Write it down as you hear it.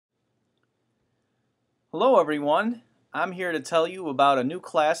Hello everyone, I'm here to tell you about a new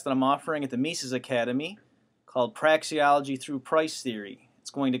class that I'm offering at the Mises Academy called Praxeology through Price Theory.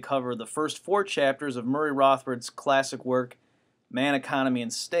 It's going to cover the first 4 chapters of Murray Rothbard's classic work, Man, Economy,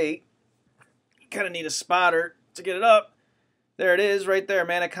 and State. You kind of need a spotter to get it up. There it is right there,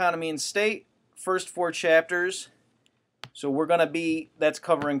 Man, Economy, and State, first 4 chapters. So that's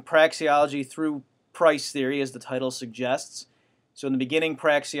covering Praxeology through Price Theory, as the title suggests. So in the beginning,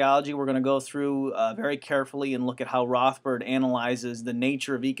 Praxeology, we're going to go through very carefully and look at how Rothbard analyzes the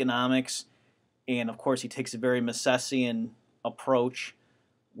nature of economics. And of course, he takes a very Misesian approach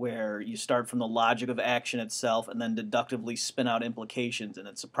where you start from the logic of action itself and then deductively spin out implications. And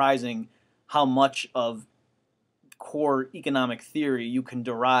it's surprising how much of core economic theory you can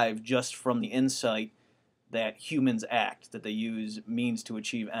derive just from the insight that humans act, that they use means to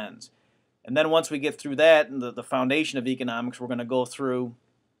achieve ends. And then once we get through that and the foundation of economics, we're going to go through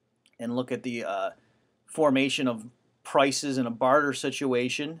and look at the formation of prices in a barter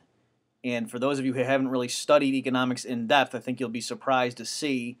situation. And for those of you who haven't really studied economics in depth, I think you'll be surprised to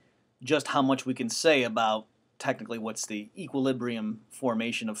see just how much we can say about technically what's the equilibrium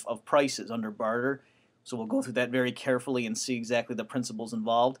formation of prices under barter. So we'll go through that very carefully and see exactly the principles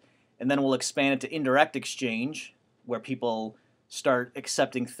involved. And then we'll expand it to indirect exchange, where people start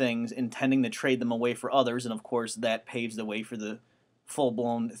accepting things, intending to trade them away for others, and of course that paves the way for the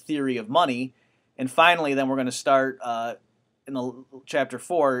full-blown theory of money. And finally, then we're going to start in chapter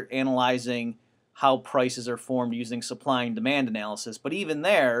 4 analyzing how prices are formed using supply and demand analysis. But even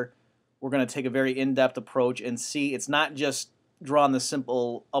there, we're going to take a very in-depth approach and see it's not just drawing the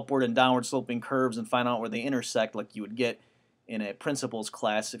simple upward and downward sloping curves and find out where they intersect like you would get in a principles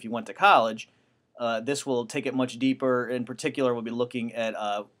class if you went to college. This will take it much deeper. In particular, we'll be looking at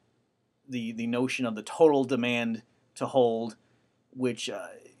the notion of the total demand to hold, which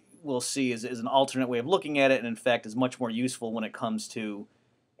we'll see is an alternate way of looking at it, and in fact is much more useful when it comes to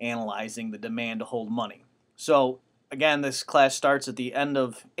analyzing the demand to hold money. So again, this class starts at the end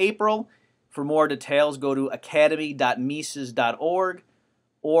of April. For more details, go to academy.mises.org,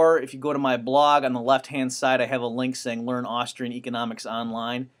 or if you go to my blog on the left-hand side, I have a link saying Learn Austrian Economics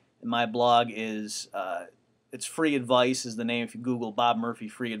Online. And my blog is, it's free advice is the name. If you Google Bob Murphy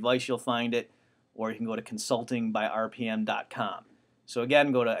free advice, you'll find it. Or you can go to consultingbyrpm.com. So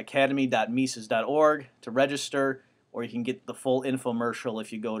again, go to academy.mises.org to register, or you can get the full infomercial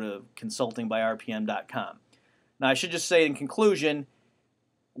if you go to consultingbyrpm.com. Now, I should just say in conclusion,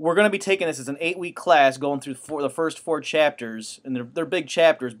 we're going to be taking this as an 8-week class going through the first 4 chapters. And they're big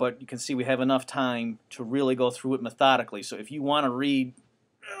chapters, but you can see we have enough time to really go through it methodically. So if you want to read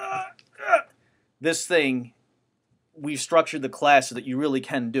this thing, we've structured the class so that you really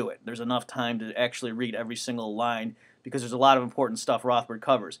can do it. There's enough time to actually read every single line because there's a lot of important stuff Rothbard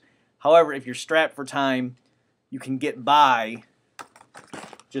covers. However, if you're strapped for time, you can get by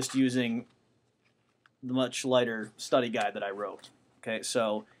just using the much lighter study guide that I wrote. Okay,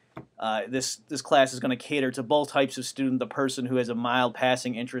 so this class is going to cater to both types of student, the person who has a mild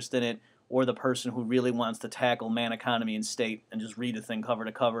passing interest in it or the person who really wants to tackle Man, Economy, and State and just read the thing cover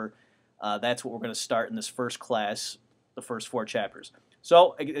to cover. That's what we're going to start in this first class, the first 4 chapters.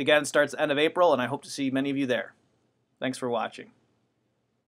 So, again, it starts at the end of April, and I hope to see many of you there. Thanks for watching.